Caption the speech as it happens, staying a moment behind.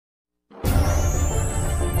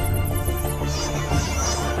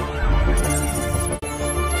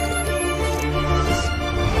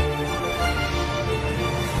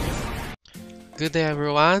Good day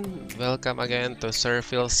everyone, welcome again to Sir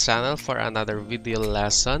Phil's channel for another video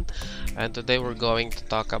lesson, and today we're going to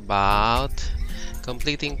talk about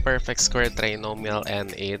completing perfect square trinomial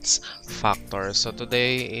and its factors. So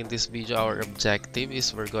today in this video our objective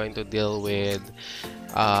is we're going to deal with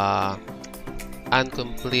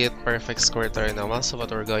incomplete perfect square trinomial. So what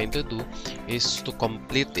we're going to do is to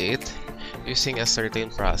complete it using a certain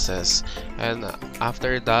process, and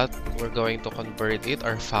after that we're going to convert it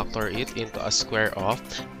or factor it into a square of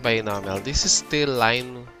binomial. This is still in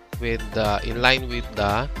line with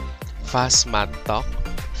the fast math talk,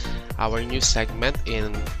 our new segment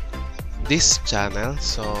in this channel.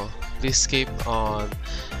 So please keep on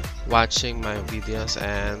watching my videos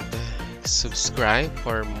and subscribe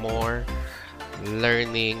for more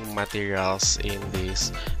learning materials in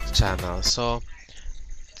this channel. So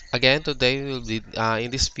again, today we'll be in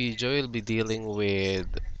this video we'll be dealing with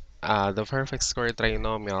the perfect square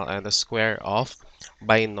trinomial and the square of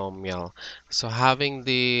binomial. So having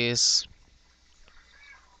these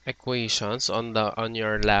equations on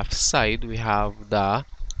your left side, we have the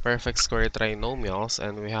perfect square trinomials,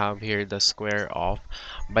 and we have here the square of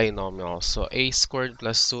binomials. So a squared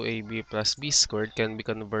plus 2ab plus b squared can be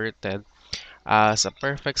converted as a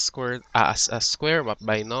perfect square as a square of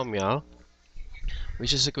binomial,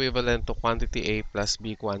 which is equivalent to quantity a plus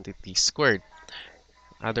b quantity squared.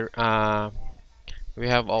 We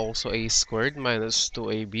have also a squared minus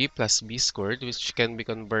 2ab plus b squared, which can be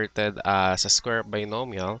converted as a square of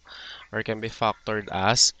binomial, or can be factored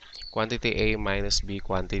as quantity a minus b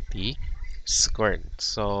quantity squared.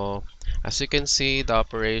 So as you can see, the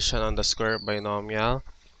operation on the square of binomial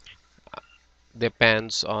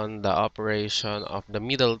depends on the operation of the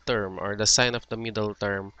middle term or the sign of the middle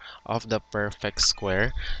term of the perfect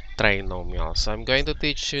square trinomial. So I'm going to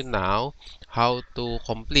teach you now how to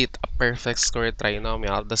complete a perfect square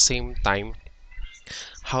trinomial, at the same time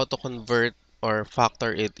how to convert or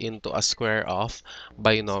factor it into a square of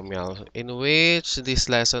binomial, in which this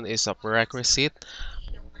lesson is a prerequisite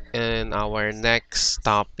in our next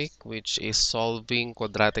topic, which is solving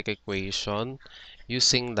quadratic equation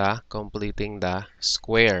using the completing the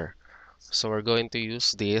square. So we're going to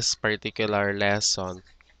use this particular lesson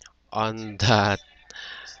on the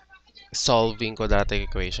solving quadratic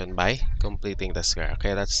equation by completing the square.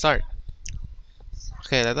 Okay, let's start.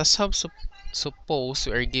 Okay, let us suppose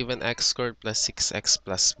we are given x squared plus 6x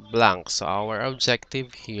plus blank. So our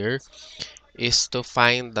objective here is to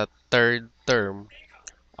find the third term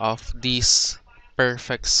of this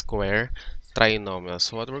perfect square trinomial.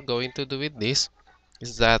 So what we're going to do with this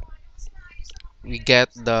is that we get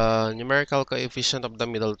the numerical coefficient of the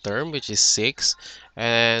middle term, which is 6,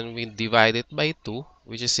 and we divide it by 2,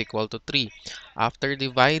 which is equal to 3. After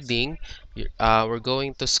dividing, we're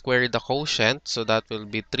going to square the quotient, so that will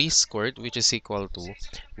be 3 squared, which is equal to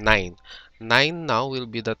 9. 9 now will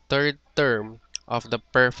be the third term of the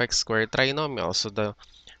perfect square trinomial. So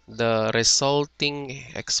the resulting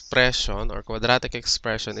expression or quadratic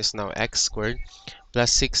expression is now x squared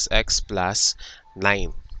plus 6x plus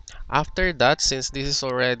 9. After that, since this is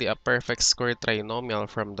already a perfect square trinomial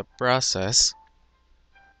from the process,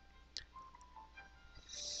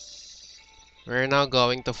 we're now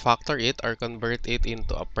going to factor it or convert it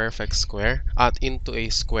into a perfect square, into a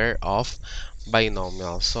square of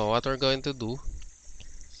binomial. So what we're going to do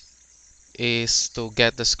is to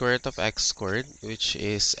get the square root of x squared, which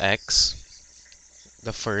is x,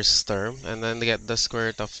 the first term, and then get the square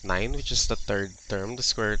root of 9, which is the third term. The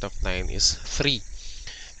square root of 9 is 3.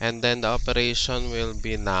 And then the operation will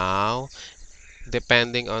be now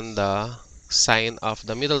depending on the sign of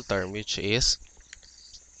the middle term, which is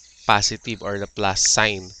positive or the plus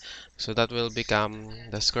sign. So that will become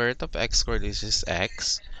the square root of x squared, which is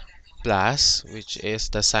x, plus, which is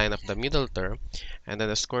the sign of the middle term, and then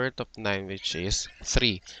the square root of 9, which is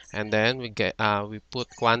 3. And then we put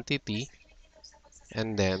quantity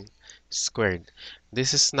and then squared.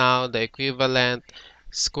 This is now the equivalent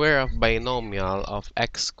square of binomial of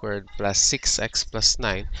x squared plus 6x plus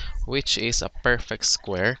 9, which is a perfect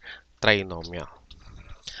square trinomial.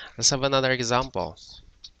 Let's have another example.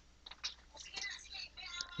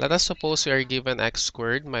 Let us suppose we are given x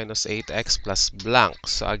squared minus 8x plus blank.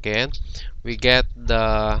 So again, we get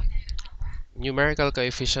the numerical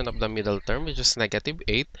coefficient of the middle term, which is negative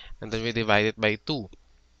 8, and then we divide it by 2.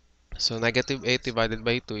 So negative 8 divided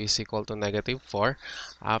by 2 is equal to negative 4.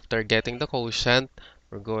 After getting the quotient,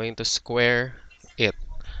 we're going to square it.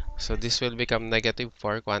 So this will become negative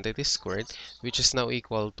 4 quantity squared, which is now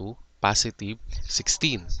equal to positive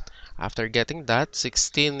 16. After getting that,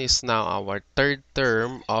 16 is now our third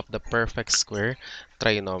term of the perfect square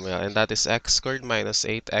trinomial, and that is x squared minus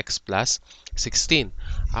 8x plus 16.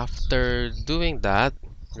 After doing that,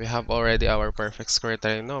 we have already our perfect square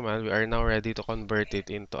trinomial. We are now ready to convert it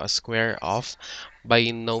into a square of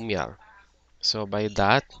binomial. So by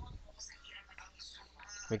that,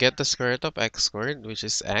 we get the square root of x squared, which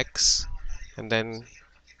is x, and then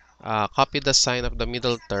copy the sign of the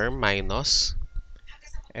middle term, minus,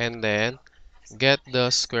 and then get the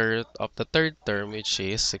square root of the third term, which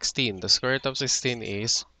is 16. The square root of 16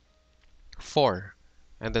 is 4.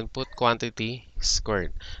 And then put quantity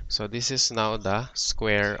squared. So this is now the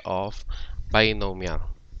square of binomial.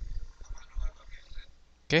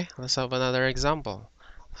 Okay, let's have another example.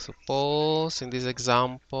 Suppose in this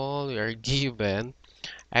example, we are given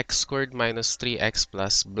x squared minus 3x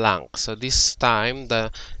plus blank. So this time,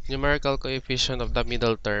 the numerical coefficient of the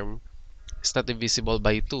middle term is not divisible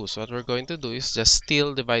by 2. So what we're going to do is just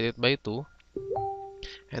still divide it by 2,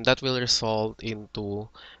 and that will result into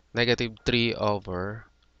negative 3 over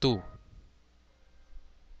 2.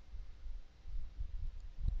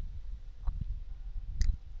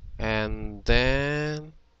 And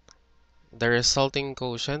then the resulting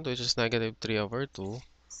quotient, which is negative 3 over 2,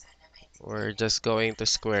 we're just going to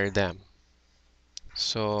square them.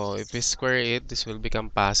 So if we square it, this will become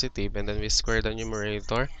positive, and then we square the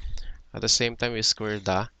numerator. At the same time, we square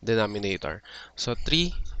the denominator. So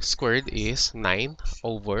 3 squared is 9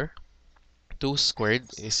 over 2 squared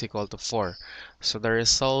is equal to 4. So the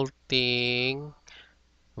resulting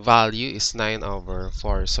value is 9 over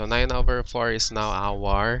 4. So 9 over 4 is now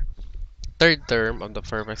our third term of the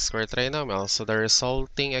perfect square trinomial. So the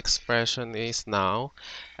resulting expression is now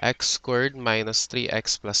x squared minus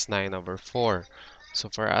 3x plus 9 over 4. So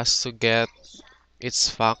for us to get its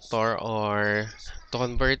factor, or to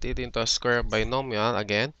convert it into a square of binomial,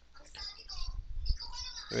 again,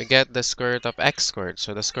 we get the square root of x squared.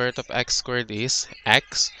 So the square root of x squared is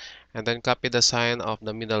x, and then copy the sign of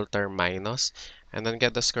the middle term, minus, and then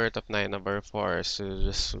get the square root of 9 over 4.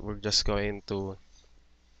 So we're just going to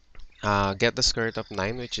get the square root of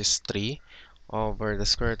 9, which is 3, over the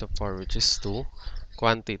square root of 4, which is 2,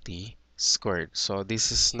 quantity squared. So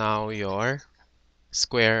this is now your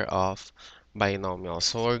square of binomial.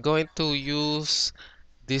 So we're going to use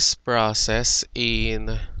this process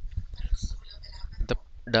in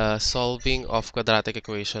the solving of quadratic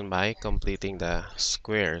equation by completing the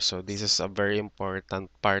square. So this is a very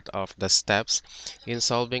important part of the steps in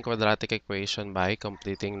solving quadratic equation by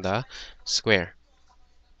completing the square.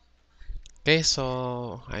 Okay,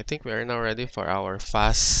 so I think we are now ready for our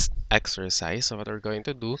fast exercise. So what we're going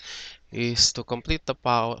to do is to complete the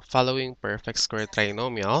following perfect square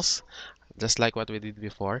trinomials, just like what we did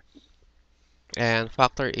before, and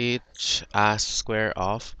factor each as square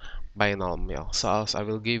of binomial. So I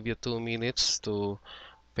will give you 2 minutes to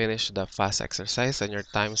finish the fast exercise, and your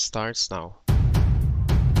time starts now.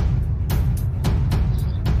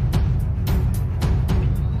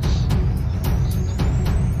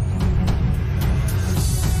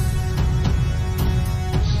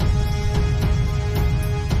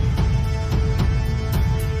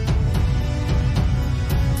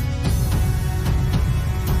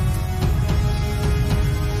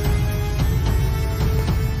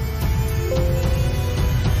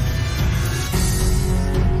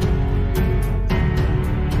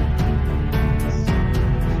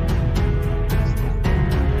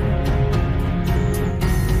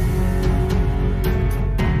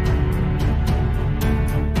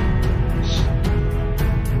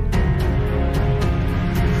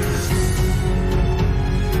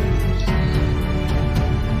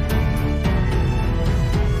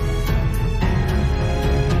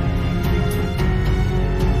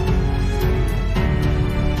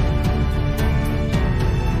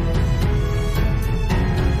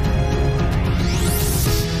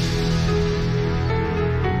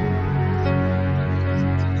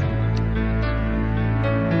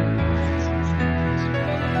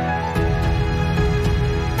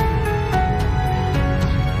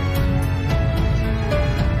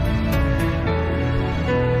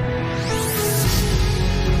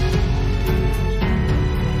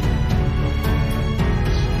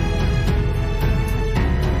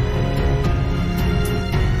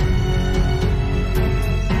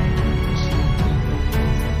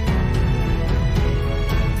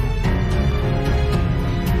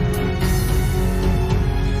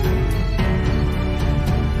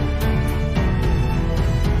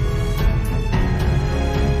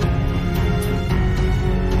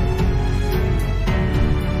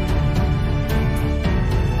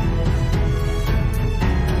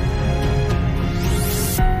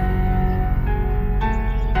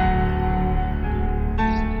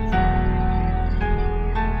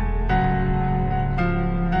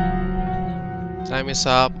 is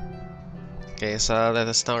up. Okay, so let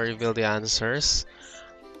us now reveal the answers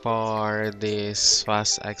for this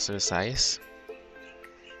fast exercise.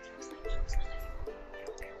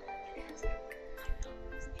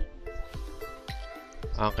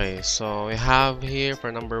 Okay, so we have here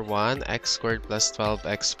for number 1, x squared plus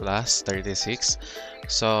 12x plus 36.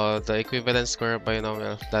 So the equivalent square of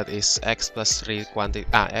binomial of that is x plus 6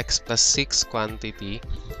 quantity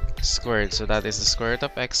squared. So that is the square root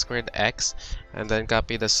of x squared x, and then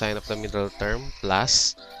copy the sign of the middle term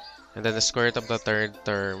plus, and then the square root of the third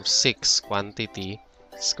term 6 quantity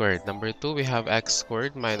squared. Number 2, we have x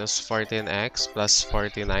squared minus 14x plus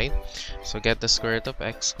 49. So get the square root of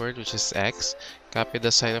x squared, which is x. Copy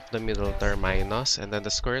the sign of the middle term minus, and then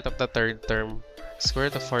the square root of the third term,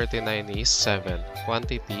 square root of 49 is 7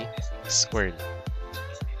 quantity squared.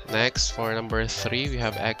 Next, for number 3, we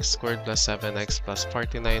have x squared plus 7x plus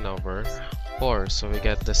 49 over 4. So we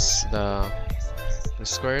get this the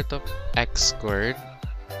square root of x squared,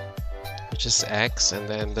 which is x, and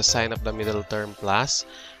then the sign of the middle term plus,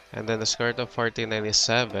 and then the square root of 49 is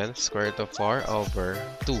 7, square root of 4 over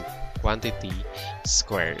 2 quantity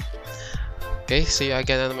squared. Okay, see you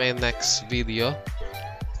again in my next video.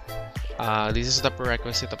 This is the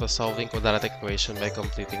prerequisite of the solving quadratic equation by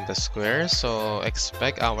completing the square. So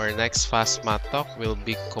expect our next fast math talk will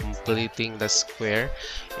be completing the square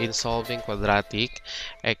in solving quadratic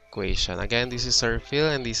equation. Again, this is Sir Phil,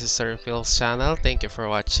 and this is Sir Phil's channel. Thank you for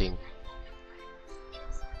watching.